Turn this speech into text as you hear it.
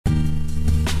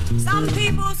Some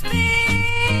people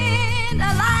spend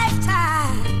a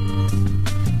lifetime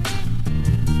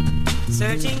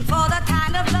searching for the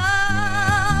kind of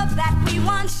love that we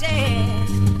once shared.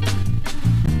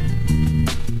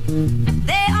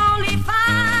 They only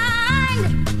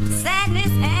find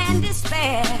sadness and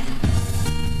despair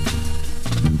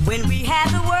when we had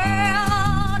the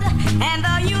world and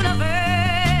the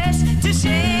universe to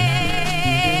share.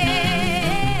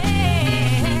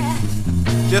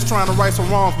 Just trying to right some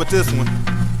wrongs, but this one,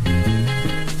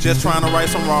 just trying to right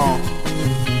some wrongs.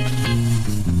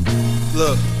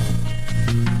 Look.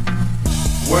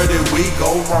 Where did we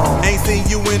go wrong? Ain't seen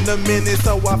you in a minute,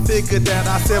 so I figured that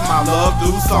I said my love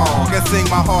through song and sing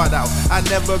my heart out. I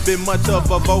never been much of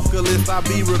a vocalist. I'd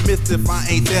be remiss if I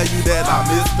ain't tell you that I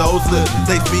miss those lips.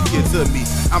 They speaking to me.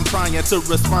 I'm trying to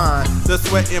respond. The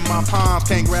sweat in my palms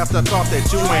can't grasp the thought that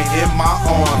you ain't in my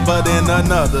arms, but in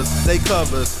another's. They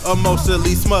covers,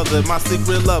 emotionally smothered. My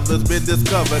secret lover's been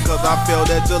discovered, cause I feel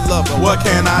that you love her. What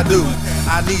can I do?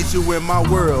 I need you in my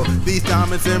world. These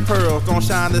diamonds and pearls don't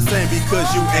shine the same because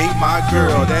you ain't my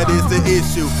girl. That is the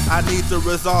issue. I need to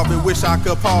resolve it. Wish I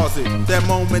could pause it. That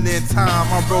moment in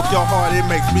time, I broke your heart. It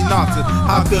makes me nauseous.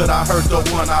 How could I hurt the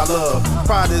one I love?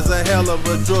 Pride is a hell of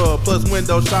a drug. Plus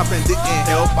window shopping didn't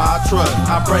help. I trust.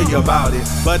 I pray about it,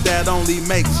 but that only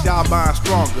makes y'all bond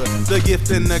stronger. The gift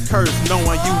and the curse,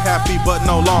 knowing you happy but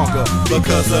no longer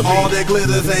because of me. All that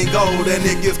glitters ain't gold, and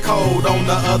it gets cold on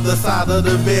the other side of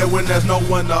the bed when there's no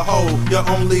one to hold. You're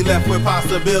only left with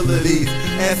possibilities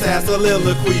and sad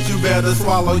soliloquies. You better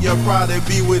swallow your pride and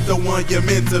be with the one you're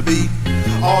meant to be.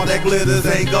 All that glitters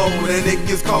ain't gold, and it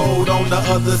gets cold on the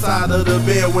other side of the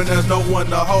bed when there's no one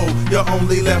to hold. You're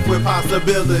only left with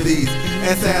possibilities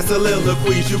and sad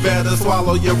soliloquies. You better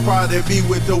swallow your pride and be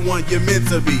with the one you're meant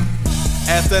to be.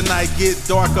 As the night gets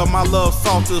darker, my love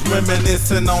salt is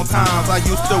reminiscing on times I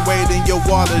used to wade in your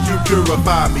waters, you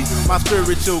purify me. My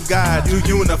spiritual guide, you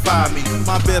unify me.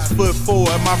 My best foot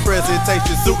forward, my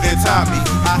presentation suit and tie me.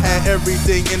 I had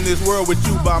everything in this world with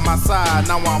you by my side.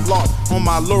 Now I'm lost on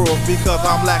my laurels because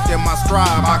I'm lacking my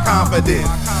stride, my confidence.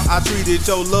 I treated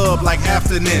your love like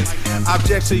abstinence.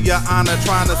 Objection, your honor,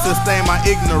 trying to sustain my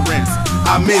ignorance.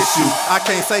 I miss you, I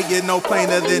can't say it no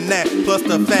plainer than that. Plus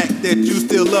the fact that you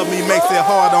still love me makes it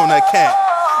hard on a cat.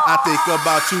 I think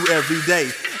about you every day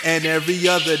and every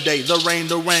other day. The rain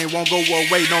won't go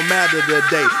away no matter the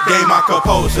day. Gain my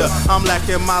composure, I'm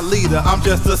lacking my leader. I'm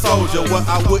just a soldier, what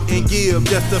I wouldn't give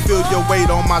just to feel your weight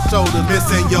on my shoulders.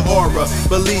 Missing your aura,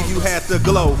 believe you had to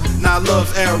glow. Now love's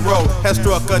arrow has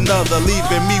struck another,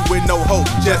 leaving me with no hope.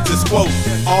 Just this quote,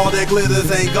 all that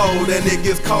glitters ain't gold, and it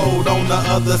gets cold on the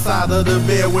other side of the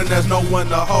bed when there's no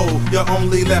one to hold. You're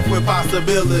only left with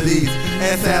possibilities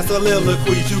and sad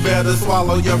soliloquies. You better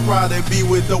swallow your pride and be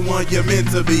with the one you're meant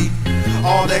to be.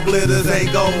 All that glitters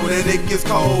ain't gold, and it gets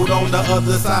cold on the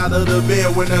other side of the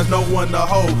bed when there's no one to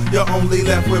hold. You're only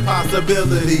left with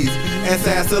possibilities and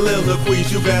sad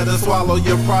soliloquies. You better swallow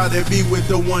your pride and be with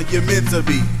the one you're meant to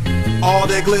be. All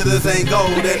that glitters ain't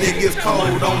gold, and it gets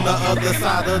cold on the other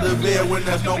side of the bed when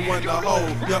there's no one to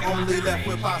hold. You're only left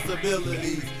with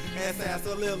possibilities and sad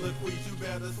soliloquies. You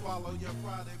better swallow your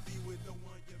pride and be with